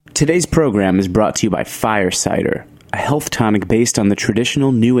Today's program is brought to you by Fire Cider, a health tonic based on the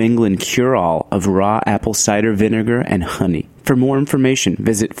traditional New England cure-all of raw apple cider vinegar and honey. For more information,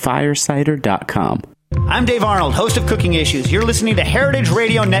 visit firecider.com. I'm Dave Arnold, host of Cooking Issues. You're listening to Heritage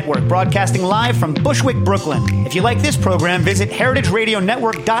Radio Network, broadcasting live from Bushwick, Brooklyn. If you like this program, visit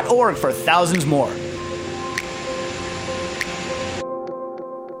heritageradionetwork.org for thousands more.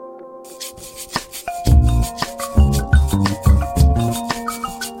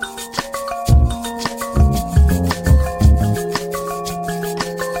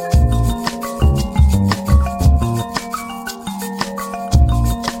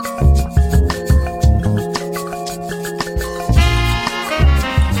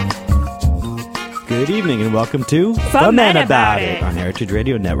 And welcome to Foment About It on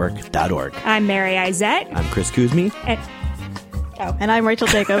heritageradionetwork.org. I'm Mary Izette. I'm Chris Kuzmi. And I'm Rachel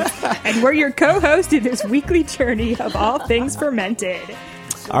Jacobs. And we're your co-host in this weekly journey of all things fermented.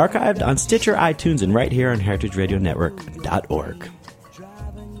 Archived on Stitcher, iTunes, and right here on heritageradionetwork.org.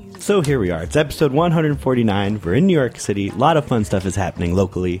 So here we are. It's episode 149. We're in New York City. A lot of fun stuff is happening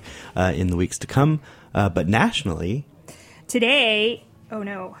locally in the weeks to come. But nationally... Today... Oh,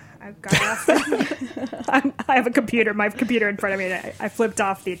 no. I've got off. I have my computer in front of me, and I flipped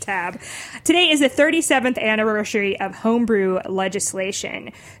off the tab. Today is the 37th anniversary of homebrew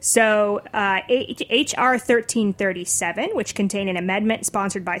legislation. So H.R. 1337, which contained an amendment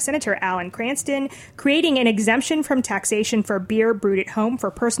sponsored by Senator Alan Cranston, creating an exemption from taxation for beer brewed at home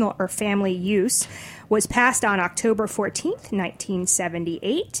for personal or family use, was passed on October 14th,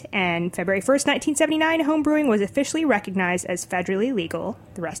 1978, and February 1st, 1979, homebrewing was officially recognized as federally legal.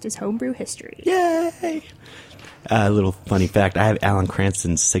 The rest is homebrew history. Yay! A little funny fact, I have Alan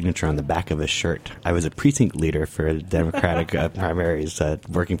Cranston's signature on the back of his shirt. I was a precinct leader for the Democratic primaries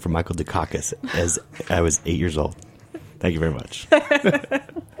working for Michael Dukakis as I was 8 years old. Thank you very much.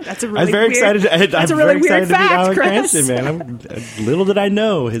 That's a really I was very weird, excited. That's I'm a really very weird excited fact, to meet Alan Chris. Cranston, man. Little did I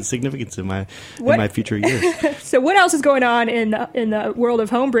know his significance in my future years. So what else is going on in the world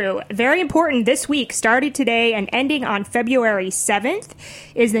of homebrew? Very important this week, started today and ending on February 7th,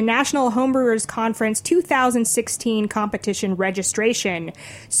 is the National Homebrewers Conference 2016 competition registration.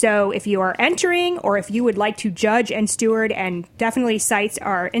 So if you are entering or if you would like to judge and steward, and definitely sites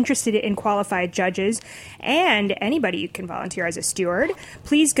are interested in qualified judges, and anybody can volunteer as a steward,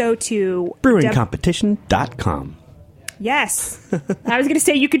 please go to brewingcompetition.com. Yes. I was going to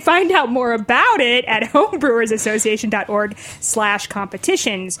say you could find out more about it at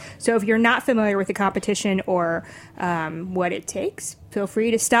homebrewersassociation.org/competitions. So if you're not familiar with the competition or what it takes, feel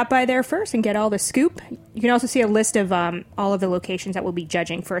free to stop by there first and get all the scoop. You can also see a list of all of the locations that will be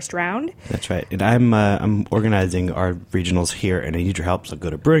judging first round. That's right. And I'm organizing our regionals here, and I need your help, so go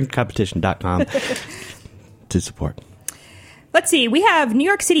to brewingcompetition.com to support. Let's see. We have New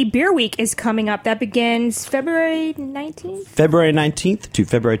York City Beer Week is coming up. That begins February 19th? February 19th to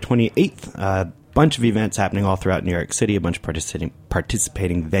February 28th. A bunch of events happening all throughout New York City, a bunch of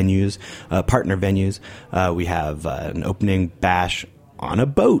participating venues, partner venues. We have an opening bash on a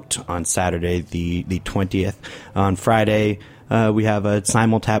boat on Saturday, the 20th. On Friday, we have a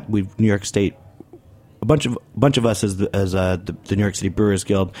simultap. New York State. A bunch of us as the New York City Brewers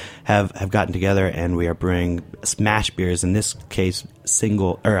Guild have gotten together, and we are brewing smash beers. In this case,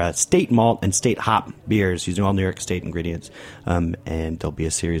 state malt and state hop beers using all New York State ingredients. And there'll be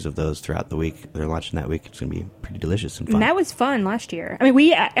a series of those throughout the week. They're launching that week. It's going to be pretty delicious and fun. And that was fun last year. I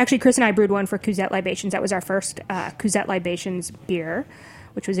mean, Chris and I brewed one for Couzette Libations. That was our first Couzette Libations beer,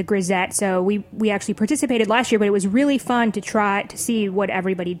 which was a grisette. So we actually participated last year, but it was really fun to try to see what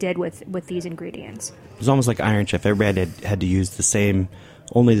everybody did with these ingredients. It was almost like Iron Chef. Everybody had to use the same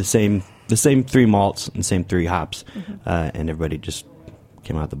three malts and same three hops, and everybody just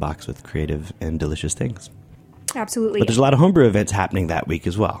came out of the box with creative and delicious things. Absolutely. But there's a lot of homebrew events happening that week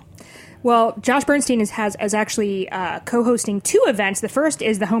as well. Well, Josh Bernstein is actually co-hosting two events. The first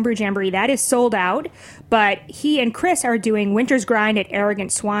is the Homebrew Jamboree. That is sold out, but he and Chris are doing Winter's Grind at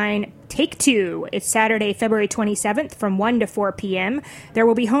Arrogant Swine Take 2. It's Saturday, February 27th from 1 to 4 p.m. There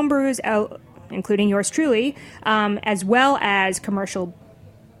will be homebrews, including yours truly, as well as commercial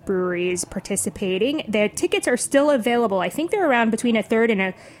breweries participating. The tickets are still available. I think they're around between a third and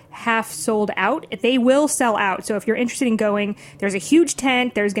a half sold out. They will sell out. So if you're interested in going, there's a huge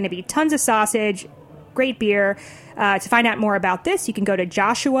tent. There's going to be tons of sausage, great beer. To find out more about this, you can go to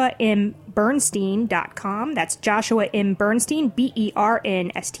joshuamgilliam.com. joshuambernstein.com. That's Joshua M. Bernstein,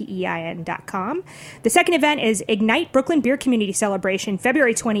 BERNSTEIN.com. The second event is Ignite Brooklyn Beer Community Celebration,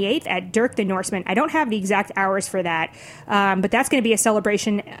 February 28th at Dirk the Norseman. I don't have the exact hours for that, but that's going to be a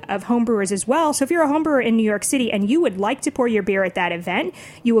celebration of homebrewers as well. So if you're a homebrewer in New York City and you would like to pour your beer at that event,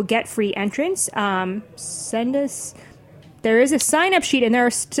 you will get free entrance. Send us... There is a sign-up sheet, and there are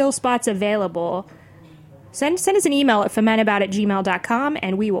still spots available. Send us an email at fermentabout@gmail.com,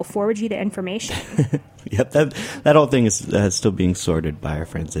 and we will forward you the information. Yep, that whole thing is still being sorted by our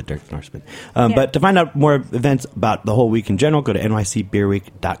friends at Dirk Norseman. But to find out more events about the whole week in general, go to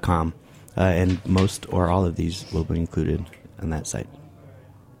nycbeerweek.com, and most or all of these will be included on that site.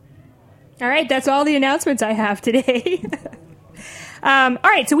 All right, that's all the announcements I have today. All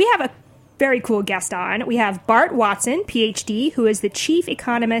right, so we have a very cool guest on. We have Bart Watson, PhD, who is the chief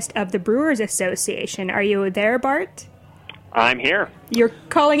economist of the Brewers Association. Are you there, Bart? I'm here. You're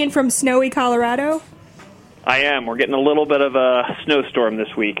calling in from snowy Colorado? I am. We're getting a little bit of a snowstorm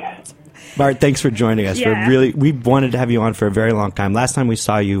this week. Bart, thanks for joining us. Yeah. We wanted to have you on for a very long time. Last time we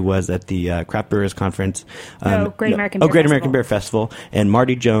saw you was at the Craft Brewers Conference. Great American Beer Festival. And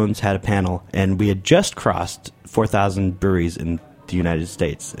Marty Jones had a panel, and we had just crossed 4,000 breweries in the United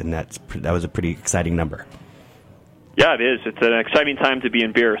States, and that was a pretty exciting number. Yeah, it is. It's an exciting time to be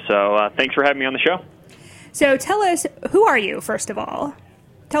in beer, so thanks for having me on the show. So tell us, who are you, first of all?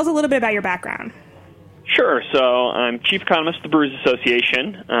 Tell us a little bit about your background. Sure. So I'm chief economist of the Brewers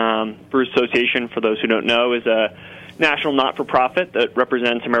Association. Brewers Association, for those who don't know, is a national not-for-profit that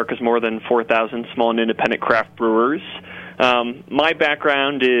represents America's more than 4,000 small and independent craft brewers. My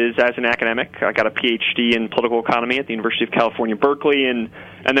background is as an academic. I got a PhD in political economy at the University of California, Berkeley, and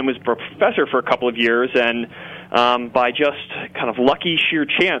then was a professor for a couple of years, and by just kind of lucky sheer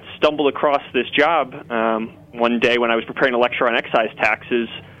chance, stumbled across this job one day when I was preparing a lecture on excise taxes.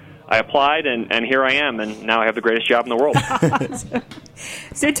 I applied, and here I am, and now I have the greatest job in the world.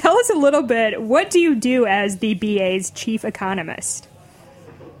 So tell us a little bit, what do you do as the BA's chief economist?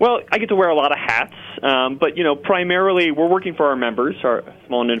 Well, I get to wear a lot of hats, but, primarily we're working for our members, our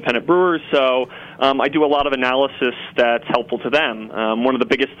small and independent brewers, so I do a lot of analysis that's helpful to them. One of the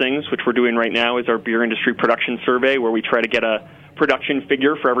biggest things, which we're doing right now, is our beer industry production survey, where we try to get a production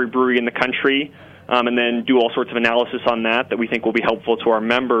figure for every brewery in the country, and then do all sorts of analysis on that we think will be helpful to our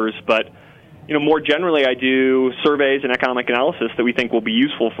members. But more generally, I do surveys and economic analysis that we think will be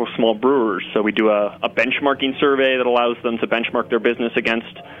useful for small brewers. So we do a benchmarking survey that allows them to benchmark their business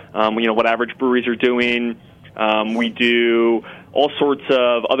against, what average breweries are doing. We do all sorts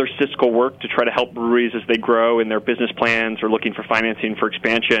of other statistical work to try to help breweries as they grow in their business plans or looking for financing for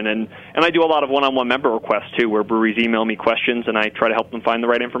expansion. And I do a lot of one-on-one member requests, too, where breweries email me questions, and I try to help them find the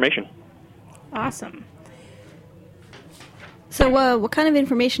right information. Awesome. So what kind of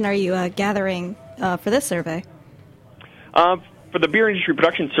information are you gathering for this survey? For the beer industry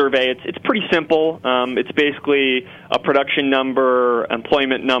production survey, it's pretty simple. It's basically a production number,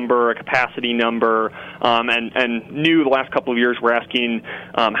 employment number, a capacity number, and new the last couple of years we're asking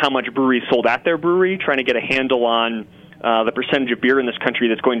how much breweries sold at their brewery, trying to get a handle on the percentage of beer in this country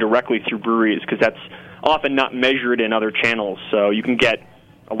that's going directly through breweries, because that's often not measured in other channels. So you can get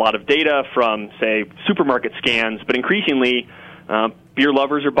a lot of data from, say, supermarket scans, but increasingly beer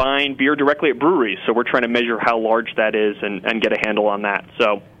lovers are buying beer directly at breweries, so we're trying to measure how large that is and get a handle on that.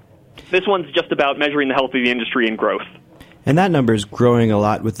 So this one's just about measuring the health of the industry and growth. And that number is growing a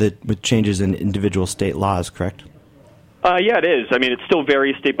lot with changes in individual state laws, correct? Yeah, it is. I mean, it still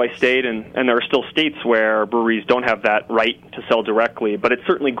varies state by state, and there are still states where breweries don't have that right to sell directly, but it's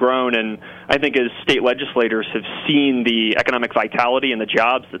certainly grown, and I think as state legislators have seen the economic vitality and the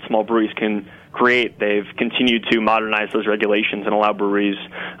jobs that small breweries can create, they've continued to modernize those regulations and allow breweries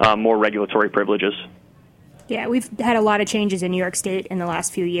more regulatory privileges. Yeah, we've had a lot of changes in New York State in the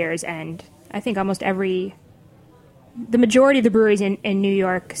last few years, and I think the majority of the breweries in New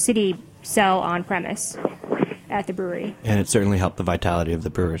York City sell on-premise at the brewery. And it certainly helped the vitality of the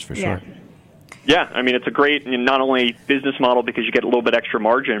brewers, for sure. Yeah, I mean, it's a great, not only business model because you get a little bit extra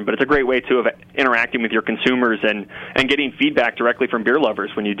margin, but it's a great way, too, of interacting with your consumers and getting feedback directly from beer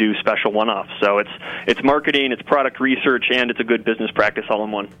lovers when you do special one-offs. So it's marketing, it's product research, and it's a good business practice all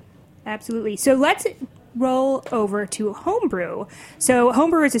in one. Absolutely. So let's roll over to Homebrew. So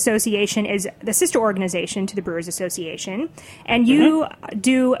Homebrewers Association is the sister organization to the Brewers Association, and you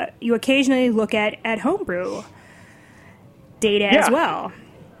occasionally look at Homebrew data as well.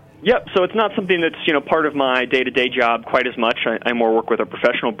 Yep, so it's not something that's, part of my day-to-day job quite as much. I more work with our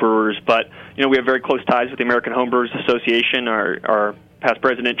professional brewers, but, we have very close ties with the American Homebrewers Association. Our past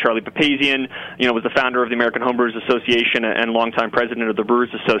president Charlie Papazian, was the founder of the American Homebrewers Association and longtime president of the Brewers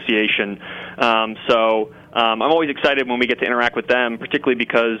Association. I'm always excited when we get to interact with them, particularly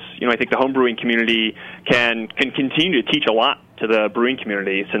because I think the homebrewing community can continue to teach a lot to the brewing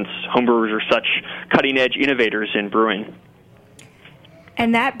community, since homebrewers are such cutting-edge innovators in brewing.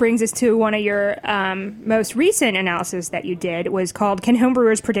 And that brings us to one of your most recent analysis that you did, was called "Can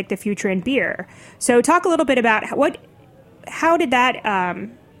Homebrewers Predict the Future in Beer?" So talk a little bit about how did that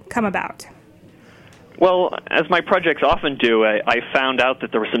come about? Well, as my projects often do, I found out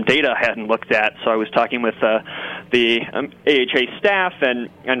that there was some data I hadn't looked at, so I was talking with the AHA staff and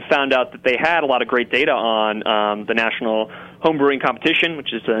found out that they had a lot of great data on the National Homebrewing Competition,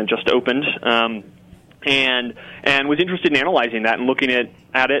 which is just opened, and was interested in analyzing that and looking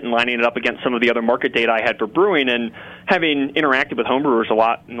at it and lining it up against some of the other market data I had for brewing. And having interacted with homebrewers a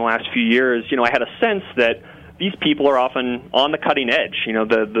lot in the last few years, I had a sense that these people are often on the cutting edge.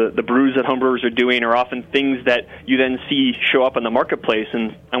 The brews that homebrewers are doing are often things that you then see show up in the marketplace,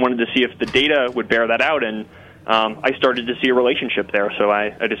 and I wanted to see if the data would bear that out, and I started to see a relationship there, so I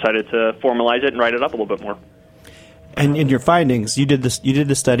decided to formalize it and write it up a little bit more. And in your findings, you did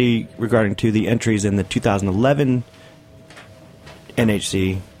the study regarding to the entries in the 2011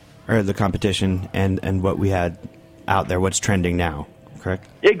 NHC, or the competition, and what we had out there, what's trending now, correct?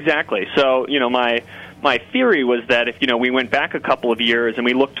 Exactly. So, my theory was that if, we went back a couple of years and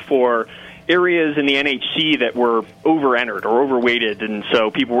we looked for areas in the NHC that were over-entered or overweighted, and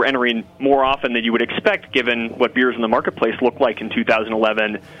so people were entering more often than you would expect given what beers in the marketplace looked like in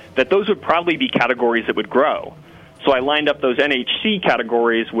 2011, that those would probably be categories that would grow. So I lined up those NHC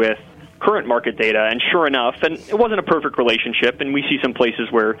categories with current market data, and sure enough, and it wasn't a perfect relationship, and we see some places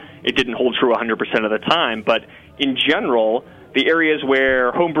where it didn't hold true 100% of the time, but in general, the areas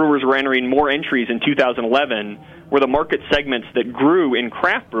where homebrewers were entering more entries in 2011 were the market segments that grew in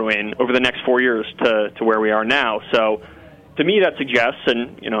craft brewing over the next 4 years to where we are now. So to me, that suggests,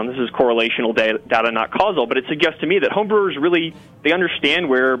 and this is correlational data, not causal, but it suggests to me that homebrewers really, they understand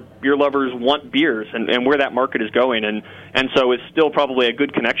where beer lovers want beers and where that market is going, and so it's still probably a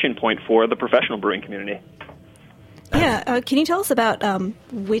good connection point for the professional brewing community. Yeah, can you tell us about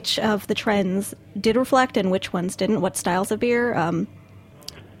which of the trends did reflect and which ones didn't? What styles of beer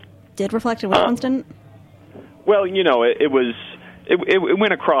did reflect and which ones didn't? Well, it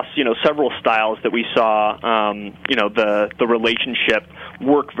went across several styles that we saw the relationship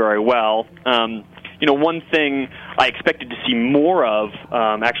work very well. One thing I expected to see more of,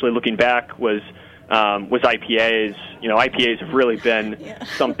 actually looking back, was IPAs. IPAs have really been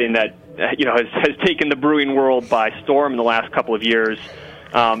something that has taken the brewing world by storm in the last couple of years.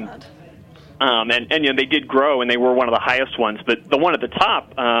 And they did grow, and they were one of the highest ones. But the one at the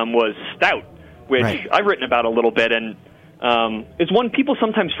top was stout, which I've written about a little bit, and it's one people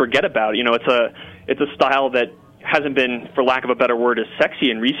sometimes forget about. It's a style that hasn't been, for lack of a better word, as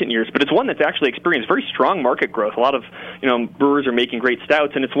sexy in recent years, but it's one that's actually experienced very strong market growth. A lot of brewers are making great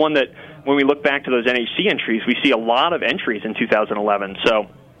stouts, and it's one that when we look back to those NHC entries, we see a lot of entries in 2011. So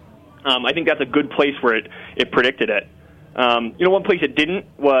I think that's a good place where it predicted it. One place it didn't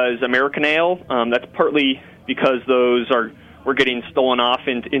was American Ale. That's partly because we're getting stolen off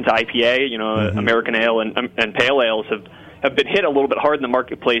into IPA. American Ale and Pale Ales have been hit a little bit hard in the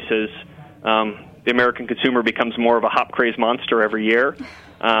marketplaces. The American consumer becomes more of a hop-crazed monster every year.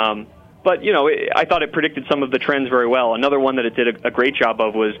 But, I thought it predicted some of the trends very well. Another one that it did a great job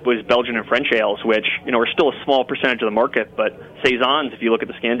of was Belgian and French ales, which, are still a small percentage of the market, but Saisons, if you look at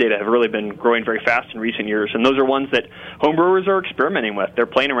the scan data, have really been growing very fast in recent years. And those are ones that homebrewers are experimenting with. They're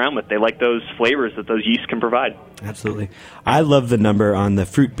playing around with. They like those flavors that those yeasts can provide. Absolutely. I love the number on the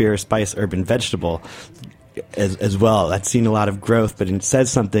fruit, beer, spice, herb, and vegetable as well. That's seen a lot of growth, but it says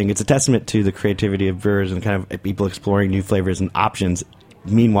something. It's a testament to the creativity of brewers and kind of people exploring new flavors and options.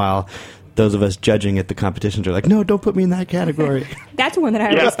 Meanwhile, those of us judging at the competitions are like, no, don't put me in that category. That's one that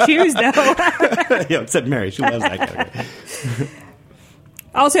I always choose, though. Yeah, except Mary. She loves that category.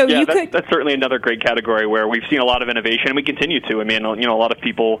 Also, that's certainly another great category where we've seen a lot of innovation, and we continue to. I mean, a lot of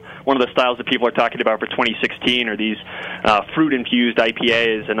people, one of the styles that people are talking about for 2016 are these fruit-infused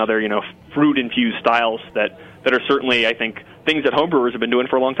IPAs and other, fruit-infused styles that are certainly, I think, things that homebrewers have been doing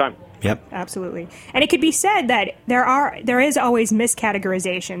for a long time. Yep. Absolutely. And it could be said that there is always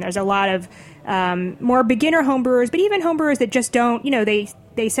miscategorization. There's a lot of more beginner homebrewers, but even homebrewers that just don't,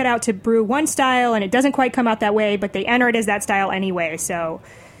 they set out to brew one style and it doesn't quite come out that way, but they enter it as that style anyway. So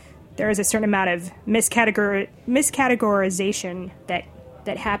there is a certain amount of miscategorization that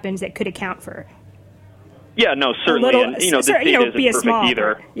happens that could account for. Yeah, no, certainly. And, this data isn't perfect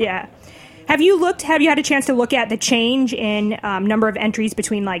either. Yeah. Have you had a chance to look at the change in number of entries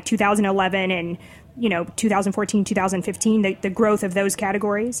between like 2011 and 2014, 2015, the growth of those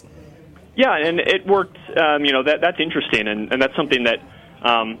categories? Yeah, and it worked. That's interesting, and that's something that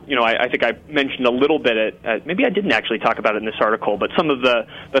I think I mentioned a little bit at maybe I didn't actually talk about it in this article, but some of the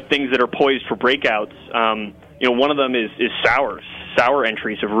things that are poised for breakouts. One of them is sours. Sour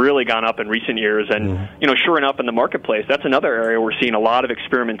entries have really gone up in recent years, and sure enough, in the marketplace, that's another area we're seeing a lot of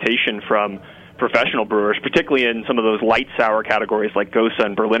experimentation from professional brewers, particularly in some of those light sour categories like Gose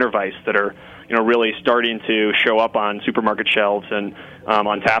and Berliner Weiss that are really starting to show up on supermarket shelves and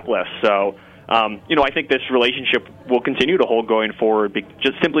on tap lists. So I think this relationship will continue to hold going forward,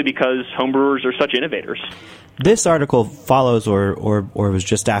 just simply because homebrewers are such innovators. This article follows or was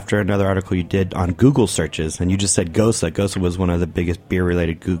just after another article you did on Google searches, and you just said Gose. Gose was one of the biggest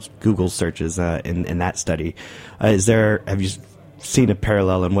beer-related Google searches in that study. Have you seen a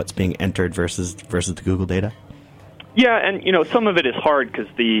parallel in what's being entered versus the Google data? Yeah, and some of it is hard because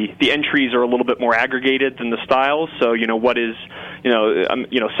the entries are a little bit more aggregated than the styles. So what is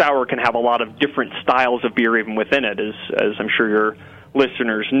sour can have a lot of different styles of beer even within it, as I'm sure your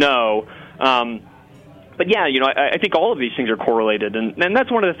listeners know. But yeah, I think all of these things are correlated, and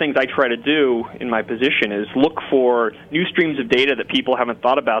that's one of the things I try to do in my position is look for new streams of data that people haven't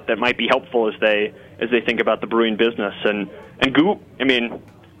thought about that might be helpful as they think about the brewing business. And Google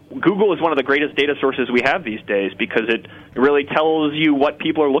is one of the greatest data sources we have these days because it really tells you what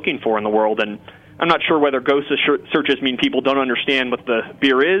people are looking for in the world. And I'm not sure whether Gose searches mean people don't understand what the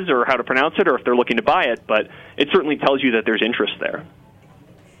beer is or how to pronounce it or if they're looking to buy it, but it certainly tells you that there's interest there.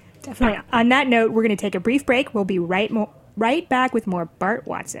 Definitely. On that note, we're going to take a brief break. We'll be right back with more Bart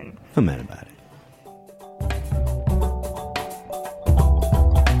Watson. Ferment About It.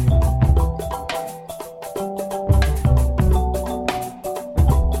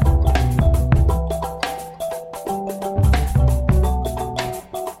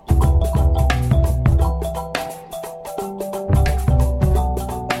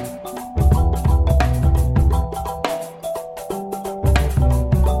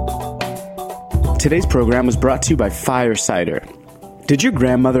 Today's program was brought to you by Fire Cider. Did your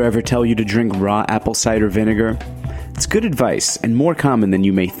grandmother ever tell you to drink raw apple cider vinegar? It's good advice and more common than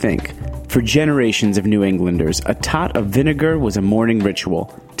you may think. For generations of New Englanders, a tot of vinegar was a morning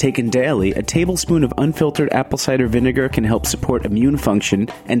ritual. Taken daily, a tablespoon of unfiltered apple cider vinegar can help support immune function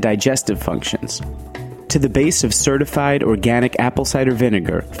and digestive functions. To the base of certified organic apple cider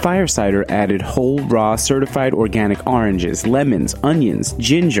vinegar, Fire Cider added whole, raw, certified organic oranges, lemons, onions,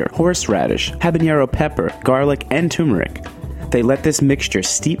 ginger, horseradish, habanero pepper, garlic, and turmeric. They let this mixture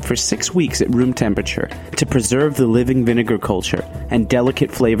steep for 6 weeks at room temperature to preserve the living vinegar culture and delicate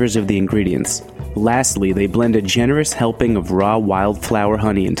flavors of the ingredients. Lastly, they blend a generous helping of raw wildflower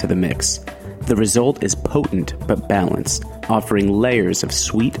honey into the mix. The result is potent but balanced, offering layers of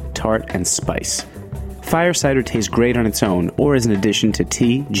sweet, tart, and spice. Fire Cider tastes great on its own or as an addition to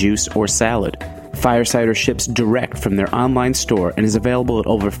tea, juice, or salad. Fire Cider ships direct from their online store and is available at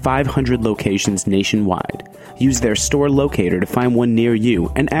over 500 locations nationwide. Use their store locator to find one near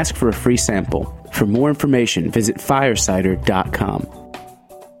you and ask for a free sample. For more information, visit firecider.com.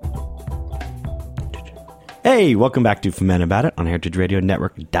 Hey, welcome back to Ferment About It on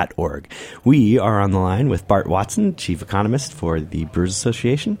heritageradionetwork.org. We are on the line with Bart Watson, Chief Economist for the Brewers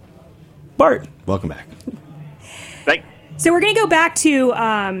Association. Bart, welcome back. Thanks. So we're going to go back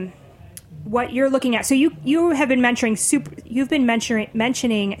to what you're looking at. So you have been mentioning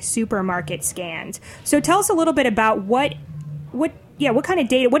mentioning supermarket scans. So tell us a little bit about what kind of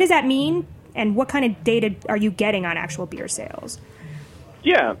data, what does that mean, and what kind of data are you getting on actual beer sales?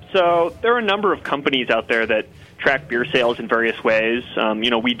 Yeah, so there are a number of companies out there that track beer sales in various ways.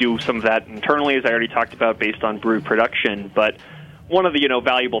 We do some of that internally, as I already talked about, based on brew production, but one of the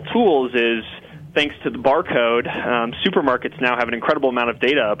valuable tools is, thanks to the barcode, supermarkets now have an incredible amount of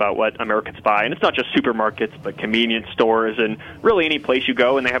data about what Americans buy. And it's not just supermarkets, but convenience stores and really any place you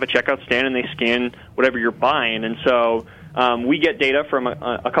go and they have a checkout stand and they scan whatever you're buying. And so we get data from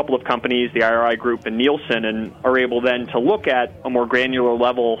a couple of companies, the IRI Group and Nielsen, and are able then to look at a more granular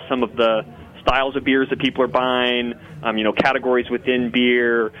level some of the styles of beers that people are buying, categories within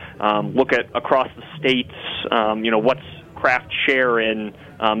beer, look at across the states, what's craft share in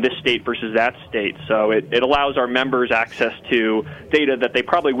this state versus that state. So it allows our members access to data that they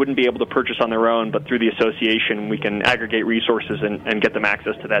probably wouldn't be able to purchase on their own, but through the association we can aggregate resources and get them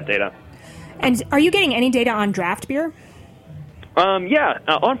access to that data. And are you getting any data on draft beer?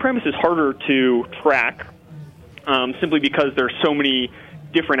 On-premise is harder to track simply because there's so many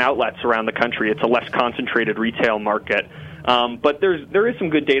different outlets around the country. It's a less concentrated retail market. But there is some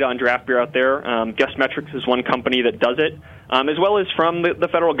good data on draft beer out there. Guessmetrics is one company that does it, as well as from the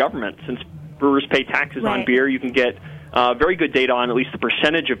federal government. Since brewers pay taxes on beer, you can get very good data on at least the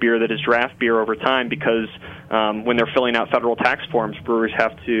percentage of beer that is draft beer over time, because when they're filling out federal tax forms, brewers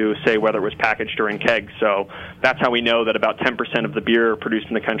have to say whether it was packaged or in kegs. So that's how we know that about 10% of the beer produced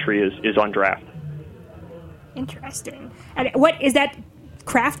in the country is on draft. Interesting. And what is that,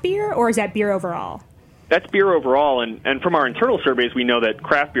 craft beer, or is that beer overall? That's beer overall, and from our internal surveys, we know that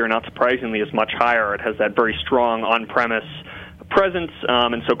craft beer, not surprisingly, is much higher. It has that very strong on-premise presence,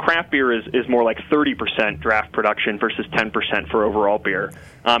 and so craft beer is more like 30% draft production versus 10% for overall beer.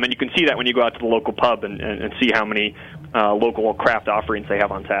 And you can see that when you go out to the local pub and see how many local craft offerings they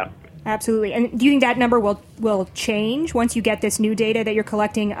have on tap. Absolutely. And do you think that number will change once you get this new data that you're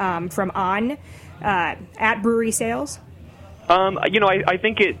collecting from at brewery sales? I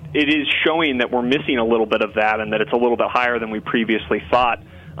think it is showing that we're missing a little bit of that, and that it's a little bit higher than we previously thought.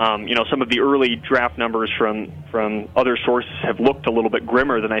 Some of the early draft numbers from other sources have looked a little bit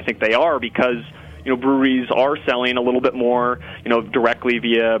grimmer than I think they are, because breweries are selling a little bit more directly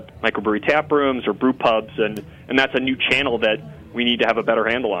via microbrewery tap rooms or brew pubs, and that's a new channel that we need to have a better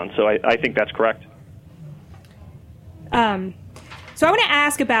handle on. So I think that's correct. So I want to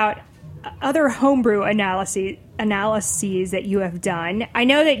ask about other homebrew analyses that you have done. I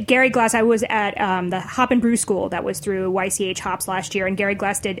know that Gary Glass, I was at the Hop and Brew School that was through YCH Hops last year, and Gary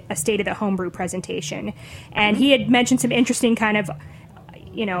Glass did a State of the Homebrew presentation. And he had mentioned some interesting kind of,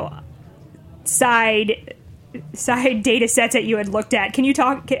 side data sets that you had looked at. Can you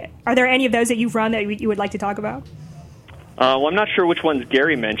talk, are there any of those that you've run that you would like to talk about? Well, I'm not sure which ones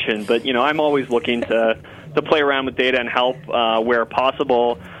Gary mentioned, but, I'm always looking to play around with data and help where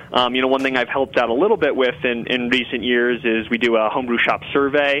possible. One thing I've helped out a little bit with in recent years is we do a homebrew shop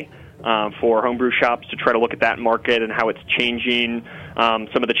survey for homebrew shops to try to look at that market and how it's changing,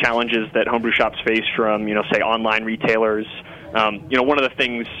 some of the challenges that homebrew shops face from, say, online retailers. One of the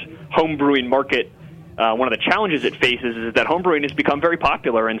things homebrewing market, one of the challenges it faces is that homebrewing has become very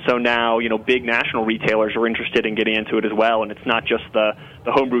popular, and so now, big national retailers are interested in getting into it as well, and it's not just the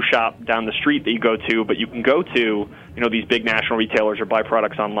homebrew shop down the street that you go to, but you can go to, these big national retailers or buy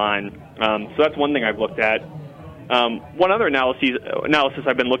products online. So that's one thing I've looked at. One other analysis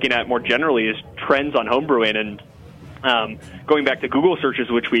I've been looking at more generally is trends on homebrewing, and going back to Google searches,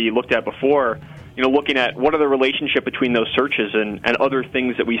 which we looked at before, looking at what are the relationship between those searches and other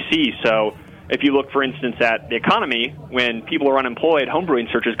things that we see. So if you look, for instance, at the economy, when people are unemployed,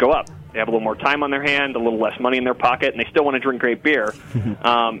 homebrewing searches go up. They have a little more time on their hand, a little less money in their pocket, and they still want to drink great beer.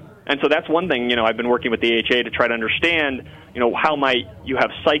 And so that's one thing, I've been working with the AHA to try to understand, how might you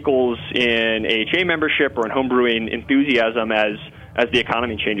have cycles in AHA membership or in homebrewing enthusiasm as the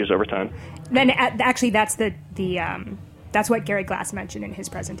economy changes over time. Then actually that's that's what Gary Glass mentioned in his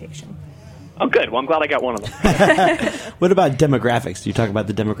presentation. Oh, good. Well, I'm glad I got one of them. What about demographics? Do you talk about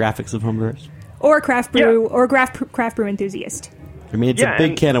the demographics of homebrewers? Or craft brew, or craft brew enthusiast. I mean, it's a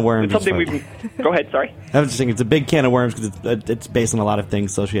big can of worms. It's something Go ahead, sorry. I was just saying it's a big can of worms because it's based on a lot of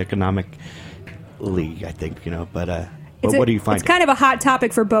things socioeconomically, I think, but what do you find? It's kind of a hot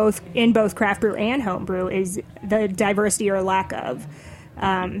topic for both craft brew and homebrew is the diversity or lack of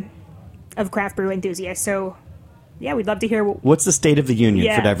craft brew enthusiasts. So, yeah, we'd love to hear. What's the state of the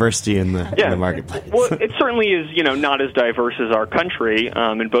union for diversity in the marketplace? Well, it certainly is, not as diverse as our country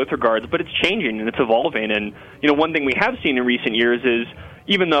in both regards, but it's changing and it's evolving. And one thing we have seen in recent years is,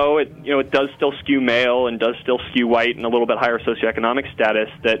 even though it does still skew male and does still skew white and a little bit higher socioeconomic status,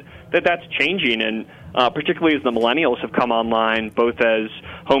 that's changing. And particularly as the millennials have come online, both as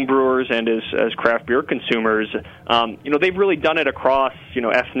home brewers and as craft beer consumers, they've really done it across,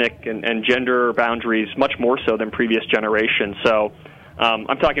 ethnic and gender boundaries much more so than previous generations. So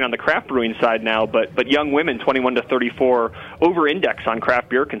I'm talking on the craft brewing side now, but young women, 21 to 34, over-index on craft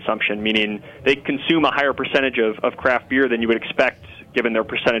beer consumption, meaning they consume a higher percentage of craft beer than you would expect given their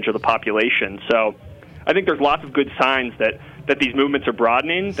percentage of the population. So I think there's lots of good signs that these movements are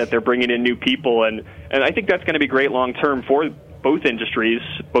broadening, that they're bringing in new people, and I think that's going to be great long-term for both industries,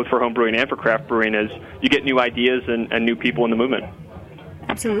 both for home brewing and for craft brewing, as you get new ideas and new people in the movement.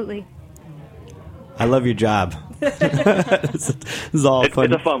 Absolutely. I love your job. This is all fun.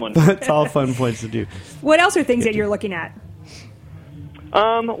 It's a fun one. It's all fun points to do. What else are things that you're looking at?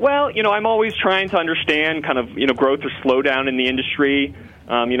 Well, I'm always trying to understand kind of, growth or slowdown in the industry.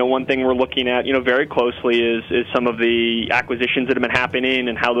 One thing we're looking at, very closely is some of the acquisitions that have been happening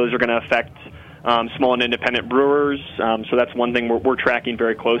and how those are going to affect small and independent brewers. So that's one thing we're tracking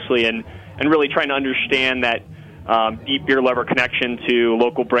very closely and really trying to understand that deep beer lover connection to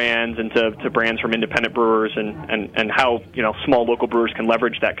local brands and to brands from independent brewers, and how small local brewers can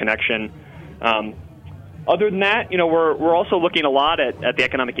leverage that connection. Other than that, we're also looking a lot at the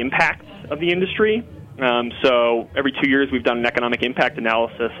economic impact of the industry. So every 2 years we've done an economic impact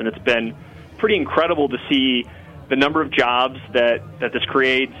analysis, and it's been pretty incredible to see the number of jobs that this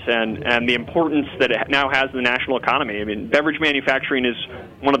creates and the importance that it now has in the national economy. I mean, beverage manufacturing is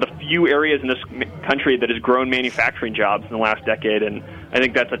one of the few areas in this country that has grown manufacturing jobs in the last decade, and I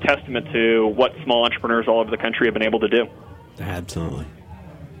think that's a testament to what small entrepreneurs all over the country have been able to do. Absolutely.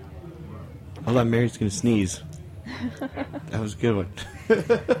 Hold on, Mary's going to sneeze. That was a good one.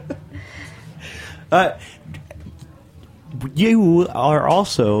 You are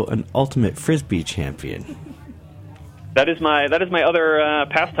also an ultimate Frisbee champion. That is my other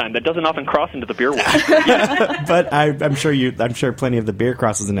pastime that doesn't often cross into the beer world. But I'm sure plenty of the beer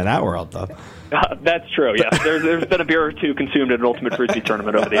crosses into that world, though. That's true. Yeah, there's been a beer or two consumed at an Ultimate Frisbee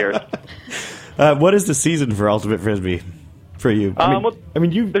tournament over the years. What is the season for Ultimate Frisbee for you?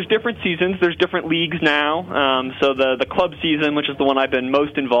 There's different seasons. There's different leagues now. So the club season, which is the one I've been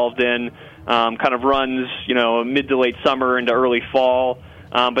most involved in, kind of runs mid to late summer into early fall.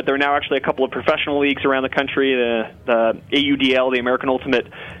 But there are now actually a couple of professional leagues around the country, the AUDL, the American Ultimate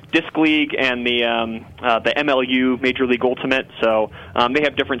Disc League, and the MLU, Major League Ultimate. So they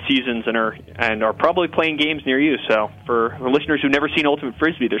have different seasons and are probably playing games near you. So for listeners who've never seen Ultimate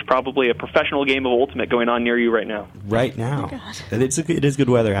Frisbee, there's probably a professional game of Ultimate going on near you right now. Right now. Oh, it is good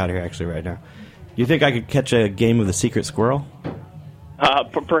weather out here, actually, right now. You think I could catch a game of the Secret Squirrel?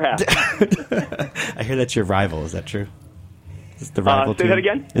 Perhaps. I hear that's your rival. Is that true? Is the rival say team? That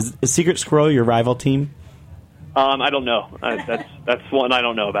again? Is Secret Squirrel your rival team? I don't know. That's one I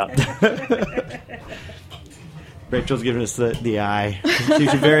don't know about. Rachel's giving us the eye.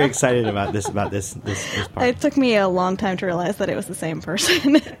 She's very excited about this part. It took me a long time to realize that it was the same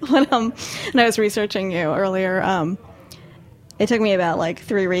person. when I was researching you earlier, it took me about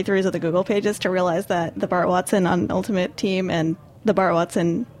 3 read-throughs of the Google pages to realize that the Bart Watson on Ultimate Team and the Bart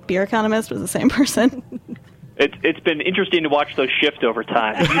Watson Beer Economist was the same person. It's been interesting to watch those shift over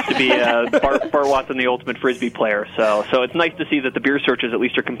time. It used to be Bart Watson, the Ultimate Frisbee player, so it's nice to see that the beer searches at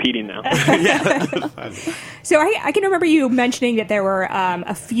least are competing now. So I can remember you mentioning that there were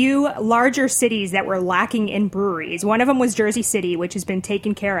a few larger cities that were lacking in breweries. One of them was Jersey City, which has been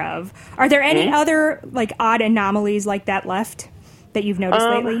taken care of. Are there any other odd anomalies like that left that you've noticed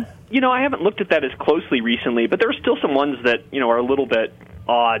lately? I haven't looked at that as closely recently, but there are still some ones that are a little bit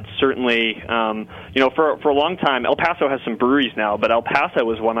odd. Certainly, for a long time, El Paso has some breweries now, but El Paso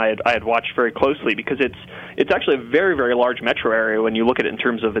was one I had watched very closely because it's actually a very, very large metro area when you look at it in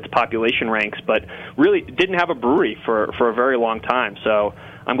terms of its population ranks, but really didn't have a brewery for a very long time. So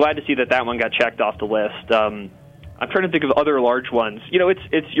I'm glad to see that one got checked off the list. I'm trying to think of other large ones.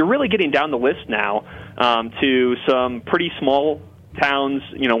 You're really getting down the list now to some pretty small towns,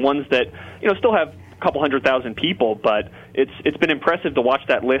 ones that still have a couple 100,000 people, but it's been impressive to watch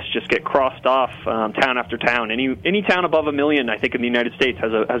that list just get crossed off town after town. Any town above 1 million, I think, in the United States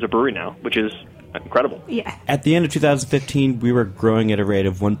has a brewery now, which is incredible. Yeah. At the end of 2015, we were growing at a rate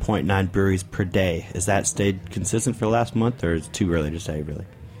of 1.9 breweries per day. Has that stayed consistent for the last month, or is it too early to say, really?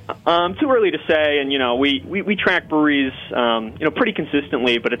 Too early to say, and we track breweries pretty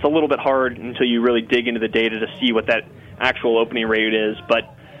consistently, but it's a little bit hard until you really dig into the data to see what that actual opening rate is.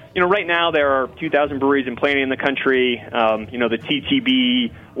 But right now there are 2,000 breweries in planning in the country. The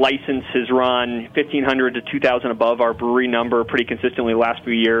TTB license has run 1,500 to 2,000 above our brewery number pretty consistently the last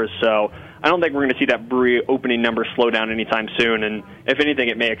few years. So I don't think we're going to see that brewery opening number slow down anytime soon, and if anything,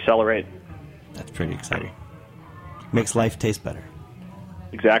 it may accelerate. That's pretty exciting. Makes life taste better.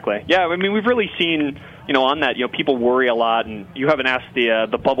 Exactly. Yeah, I mean, we've really seen, on that, people worry a lot, and you haven't asked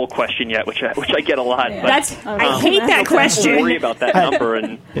the bubble question yet, which I get a lot. Yeah. But, I hate that question. People worry about that number,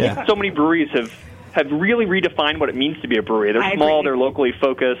 and so many breweries have really redefined what it means to be a brewery. They're small, they're locally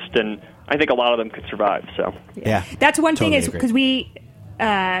focused, and I think a lot of them could survive. So yeah, that's one thing is because we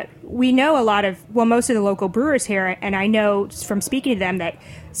know a lot of, most of the local brewers here, and I know from speaking to them that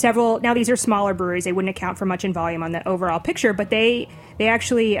now these are smaller breweries, they wouldn't account for much in volume on the overall picture, but they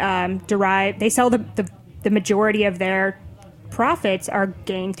actually they sell the majority of their profits are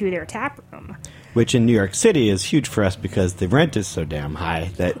gained through their tap room. Which in New York City is huge for us because the rent is so damn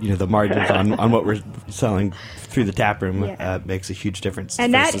high that the margins on what we're selling through the tap room makes a huge difference for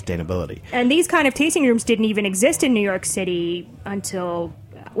sustainability. And these kind of tasting rooms didn't even exist in New York City until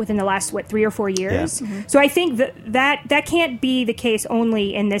within the last 3 or 4 years. Yeah. Mm-hmm. So I think that can't be the case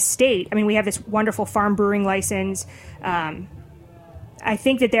only in this state. I mean, we have this wonderful farm brewing license. I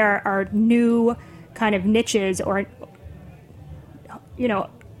think that there are new kind of niches, or,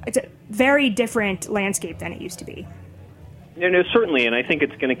 it's a very different landscape than it used to be. No, certainly, and I think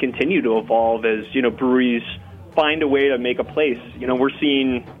it's going to continue to evolve as, breweries find a way to make a place. We're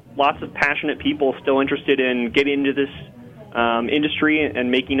seeing lots of passionate people still interested in getting into this industry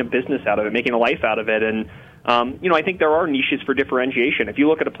and making a business out of it, making a life out of it. And, I think there are niches for differentiation. If you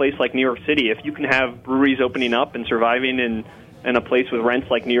look at a place like New York City, if you can have breweries opening up and surviving in a place with rents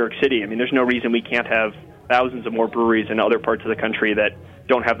like New York City, there's no reason we can't have thousands of more breweries in other parts of the country that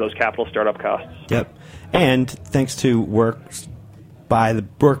don't have those capital startup costs. Yep. And thanks to work by the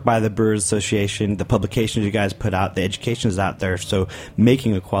Brewers Association, the publications you guys put out, the education is out there, so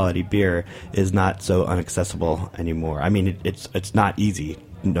making a quality beer is not so inaccessible anymore. It's not easy,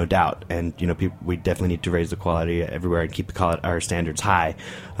 no doubt, and we definitely need to raise the quality everywhere and keep our standards high.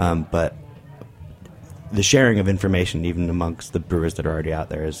 But the sharing of information, even amongst the brewers that are already out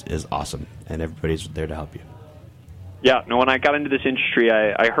there, is awesome, and everybody's there to help you. Yeah, no, when I got into this industry,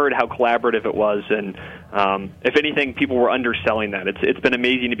 I heard how collaborative it was, and if anything, people were underselling that. It's been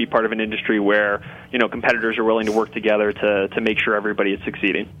amazing to be part of an industry where, competitors are willing to work together to make sure everybody is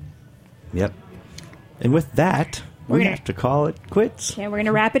succeeding. Yep. And with that, we have to call it quits. Yeah, we're going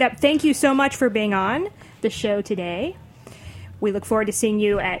to wrap it up. Thank you so much for being on the show today. We look forward to seeing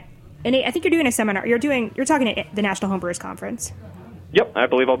you I think you're doing a seminar. You're talking at the National Homebrewers Conference. Yep, I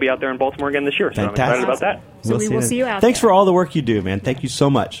believe I'll be out there in Baltimore again this year, so Fantastic. I'm excited about that. So we will see you out Thanks there. for all the work you do, man. Thank you so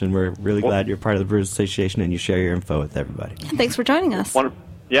much, and we're really glad you're part of the Brewers Association and you share your info with everybody. Thanks for joining us.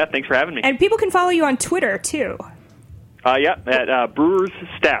 Yeah, thanks for having me. And people can follow you on Twitter, too. At Brewers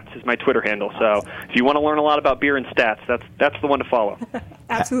Stats is my Twitter handle, so if you want to learn a lot about beer and stats, that's the one to follow.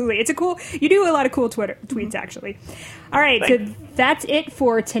 Absolutely. You do a lot of cool Twitter tweets, actually. All right, Thanks. so that's it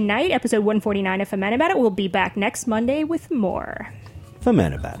for tonight, episode 149 of Ferment About It. We'll be back next Monday with more.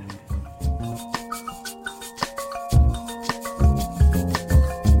 Ferment About It.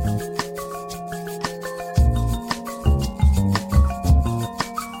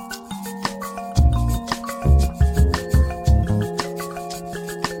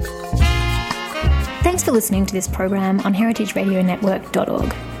 Thanks for listening to this program on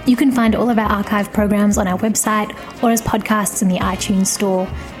heritageradionetwork.org. You can find all of our archive programs on our website or as podcasts in the iTunes Store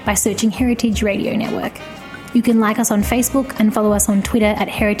by searching Heritage Radio Network. You can like us on Facebook and follow us on Twitter at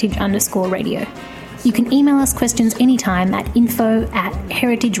heritage_radio. You can email us questions anytime at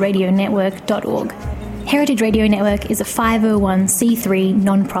info@heritageradionetwork.org. Heritage Radio Network is a 501c3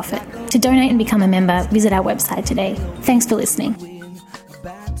 non-profit. To donate and become a member, visit our website today. Thanks for listening.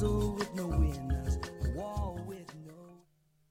 Battle with no